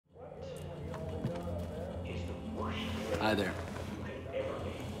Hi there.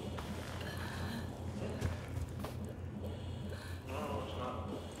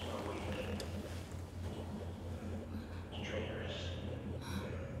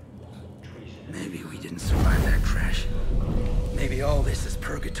 Maybe we didn't survive that crash. Maybe all this is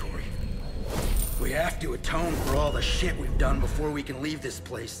purgatory. We have to atone for all the shit we've done before we can leave this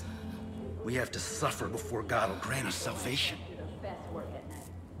place. We have to suffer before God will grant us salvation.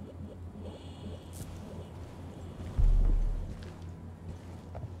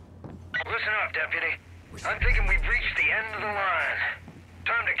 Listen up, Deputy. I'm thinking we've reached the end of the line.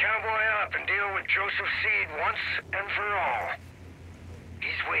 Time to cowboy up and deal with Joseph Seed once and for all.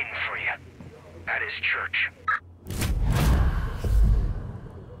 He's waiting for you. At his church.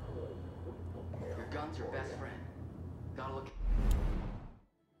 Your gun's your best friend. Gotta look.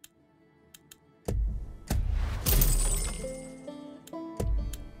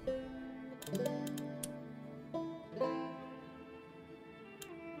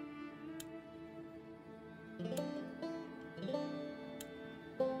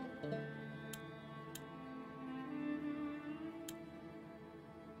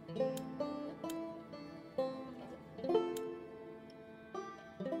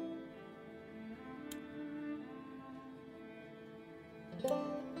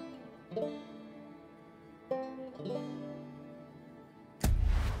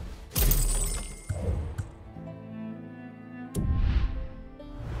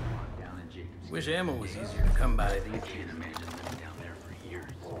 Wish ammo was easier to come by. I can't imagine living down there for years.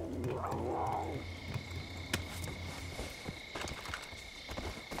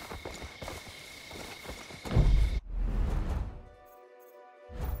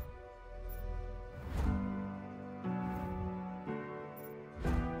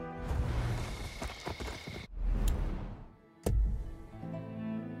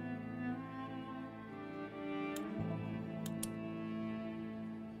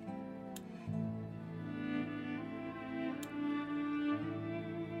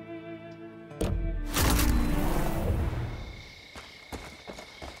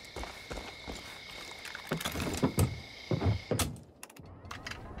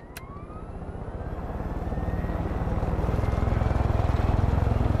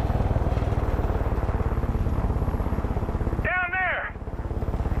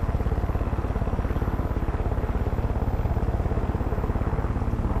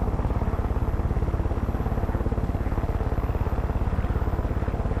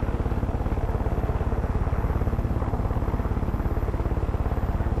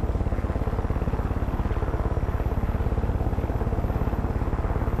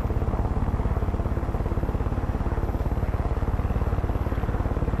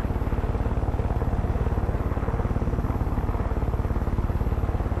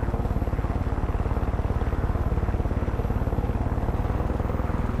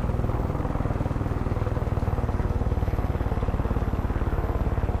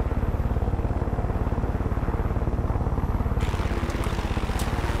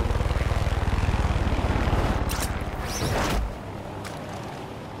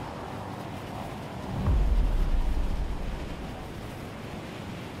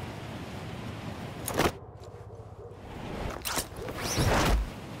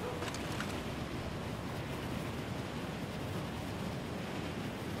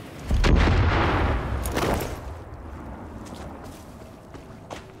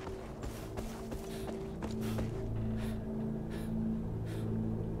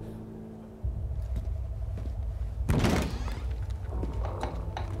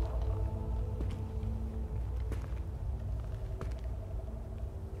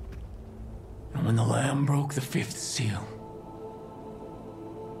 When the Lamb broke the fifth seal,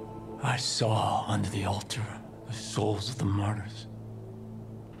 I saw under the altar the souls of the martyrs,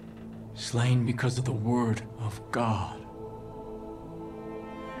 slain because of the word of God.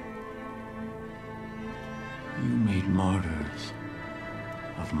 You made martyrs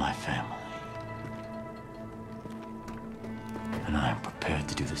of my family, and I am prepared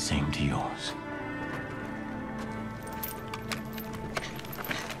to do the same to yours.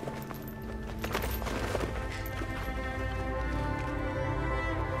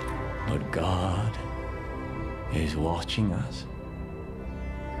 But God is watching us,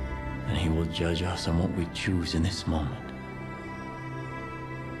 and He will judge us on what we choose in this moment.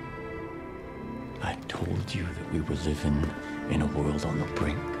 I told you that we were living in a world on the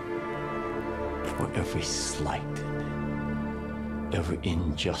brink, where every slight, every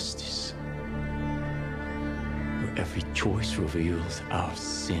injustice, where every choice reveals our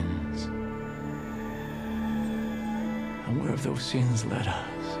sins. And where have those sins led us?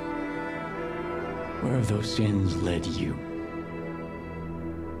 Where have those sins led you?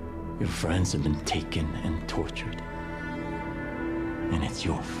 Your friends have been taken and tortured. And it's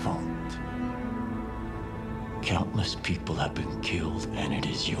your fault. Countless people have been killed, and it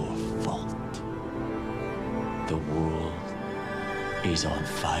is your fault. The world is on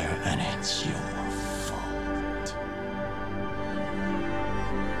fire, and it's your fault.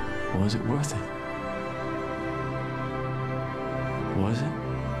 Was it worth it? Was it?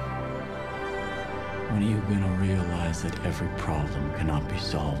 When are you gonna realize that every problem cannot be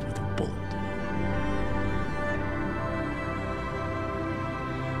solved with a bullet?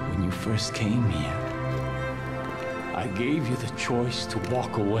 When you first came here, I gave you the choice to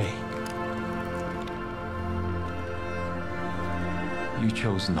walk away. You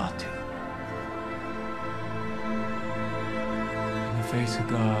chose not to. In the face of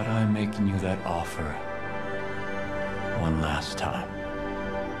God, I'm making you that offer one last time.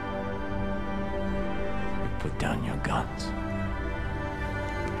 You put down your guns.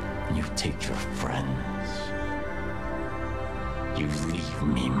 You take your friends. You leave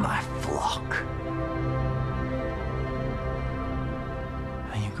me my flock.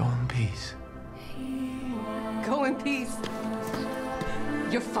 And you go in peace. Go in peace.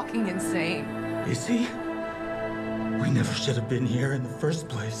 You're fucking insane. Is he? We never should have been here in the first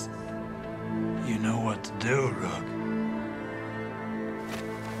place. You know what to do, Rook.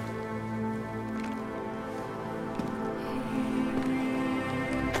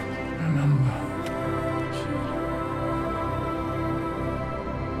 Remember.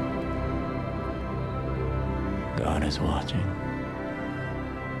 God is watching.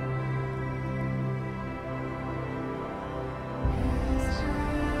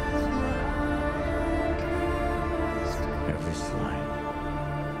 Every slight,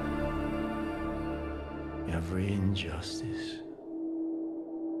 every injustice,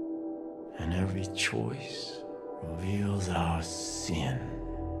 and every choice reveals our sin.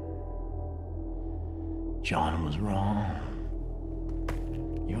 John was wrong.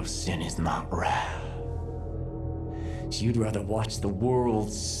 Your sin is not wrath. So you'd rather watch the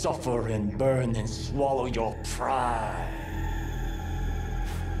world suffer and burn than swallow your pride.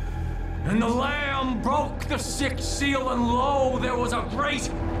 And the Lamb broke the sixth seal, and lo, there was a great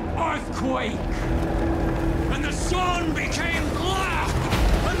earthquake. And the sun became black,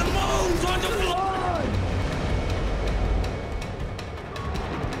 and the moon turned to blood.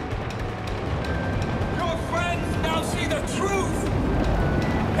 Your friends now see the truth.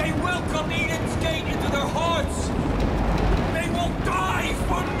 They welcome Eden's gate into their hearts. They will die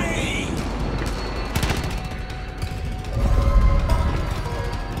for me.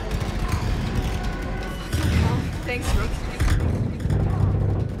 Thanks, Rook.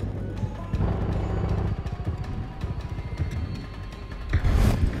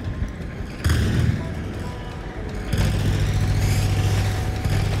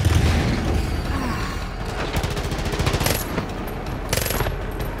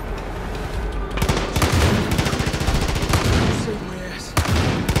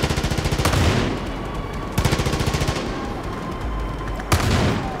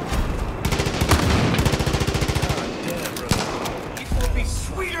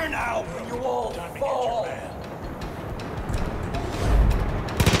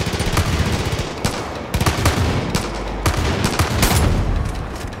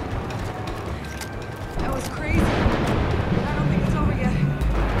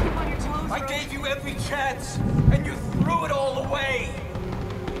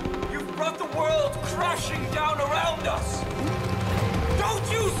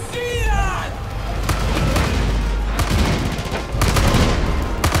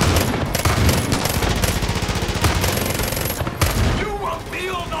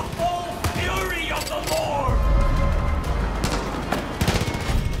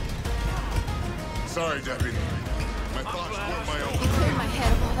 Sorry, Deputy. My thoughts weren't my own. Clear my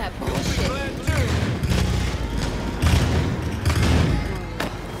head of all that bullshit.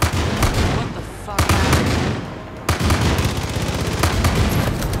 What the fuck happened?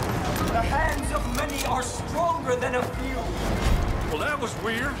 The hands of many are stronger than a few. Well, that was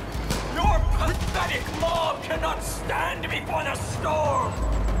weird. Your pathetic mob cannot stand before the storm.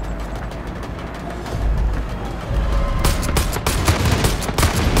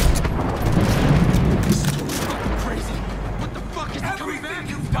 Everything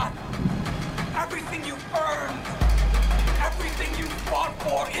you've done, everything you've earned, everything you've fought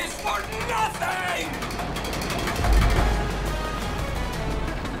for is for nothing!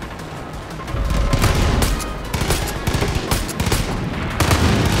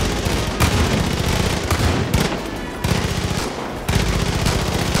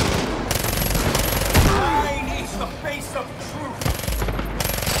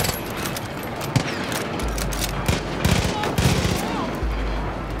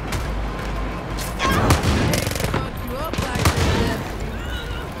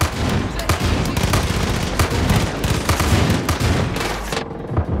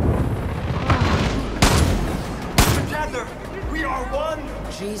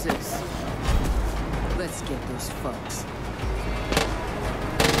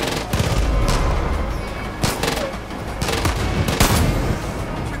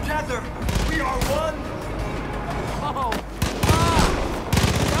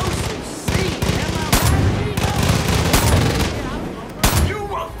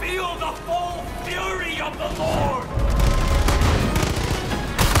 feel the full fury of the Lord!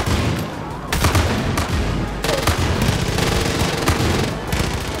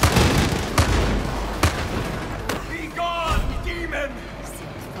 Be gone, demon! Sick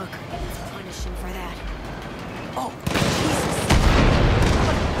fucker needs punishing for that. Oh, Jesus.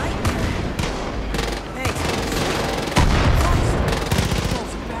 What a nightmare. Thanks. That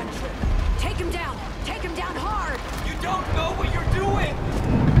was a bad trip. Take him down! Take him down hard! You don't know what you're doing!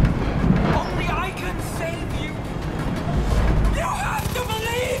 Only I can save you! You have to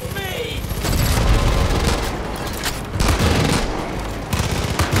believe me!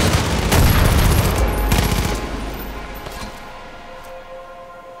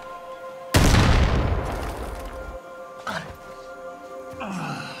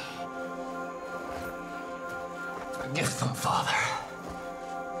 Forgive them, Father.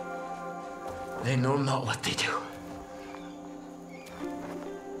 They know not what they do.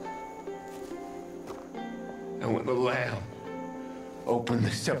 And when the Lamb opened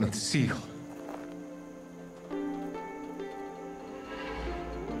the seventh seal,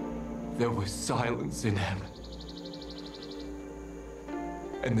 there was silence in heaven.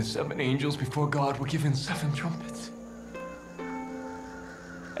 And the seven angels before God were given seven trumpets.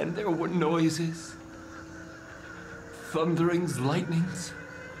 And there were noises, thunderings, lightnings,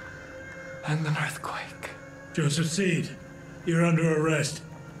 and an earthquake. Joseph Seed, you're under arrest.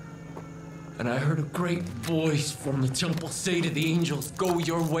 And I heard a great voice from the temple say to the angels, "Go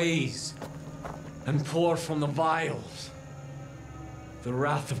your ways, and pour from the vials the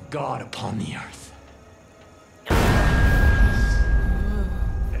wrath of God upon the earth."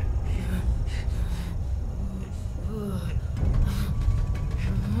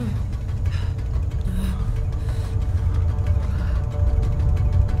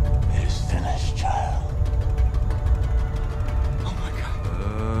 It is finished, child. Oh my God.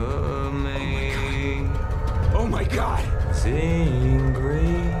 Oh my God. Sing great.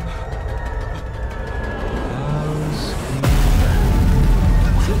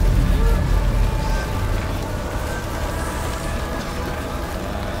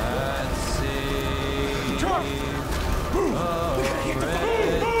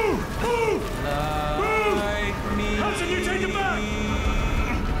 Hudson, you take it back!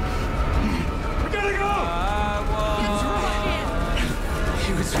 We gotta go!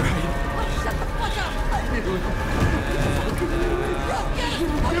 He was right. Shut the fuck up!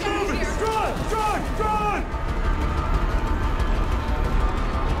 Get moving! Drive! Drive! Drive!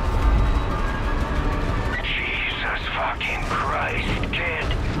 Jesus fucking Christ, kid.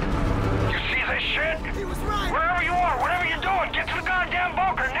 You see this shit? He was right! Wherever you are, whatever you're doing, get to the goddamn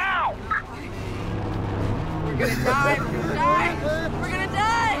bunker now! We're gonna die! We're gonna die! We're gonna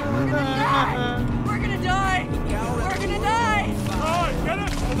die! We're gonna die! We're gonna die! We're gonna die! Alright, get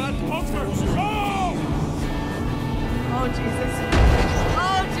us to that bunker! Go! Oh Jesus!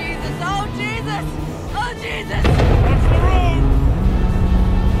 Oh Jesus! Oh Jesus! Oh Jesus! Watch the road!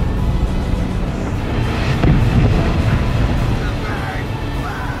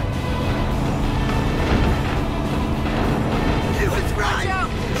 He was right! out.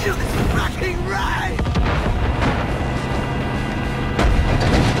 He was fucking right!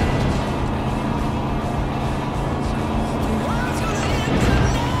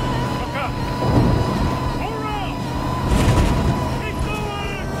 Look up! Go around! Keep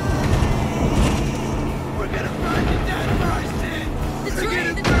going! We're gonna find the dead for our sins! The We're tree!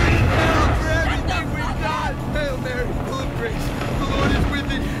 gonna The burn tree! hell for Shut the everything we've fuck done! Hail Mary, full of grace, the Lord is with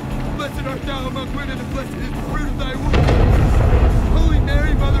thee! Blessed art thou among women, and blessed is the fruit of thy womb! Holy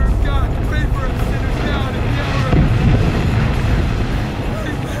Mary, Mother of God, pray for us sinners now and at the hour of our death.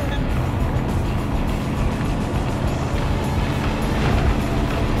 Amen.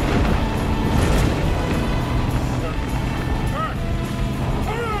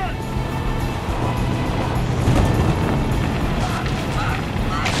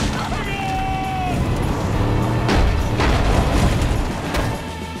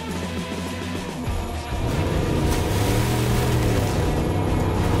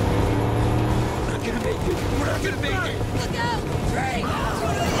 We're not gonna make it! We're not gonna make it! Look out! Tree!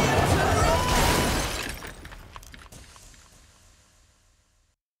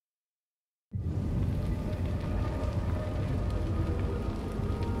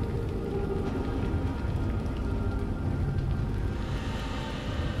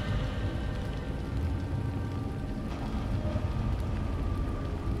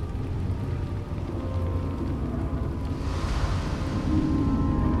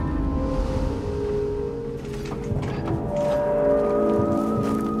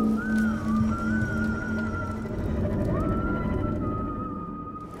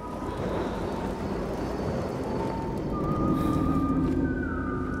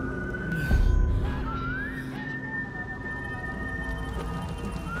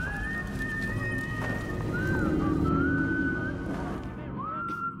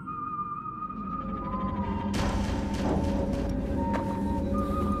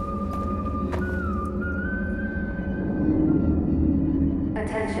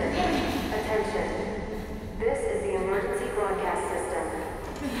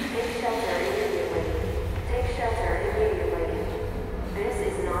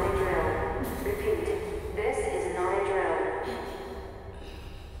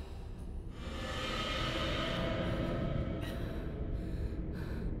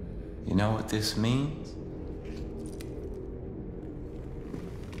 You know what this means?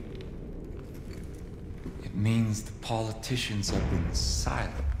 It means the politicians have been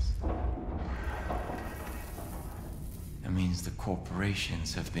silenced. It means the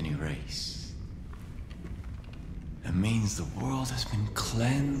corporations have been erased. It means the world has been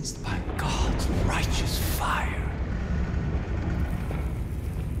cleansed by God's righteous fire.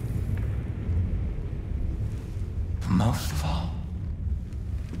 But most of all,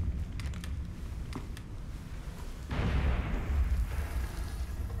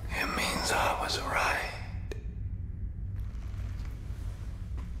 it means I was right.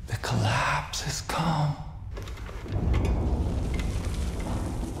 The collapse has come.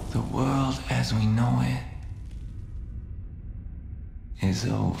 The world as we know it is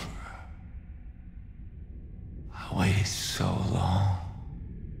over. I waited so long.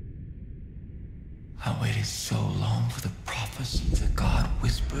 I waited so long for the prophecy that God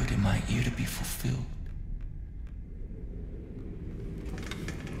whispered in my ear to be fulfilled.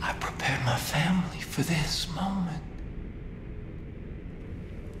 I prepared my family for this moment.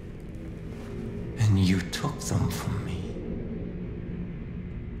 And you took them from me.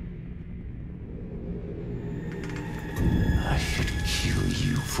 I should kill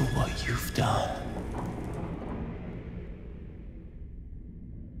you for what you've done.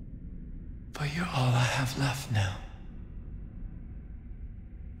 But you're all I have left now.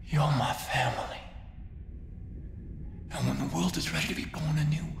 You're my family. And when the world is ready to be born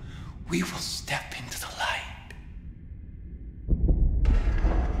anew, we will step into the light.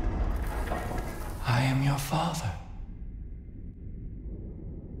 I am your father.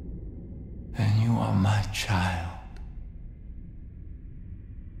 And you are my child.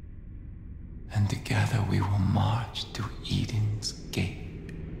 And together we will march to Eden's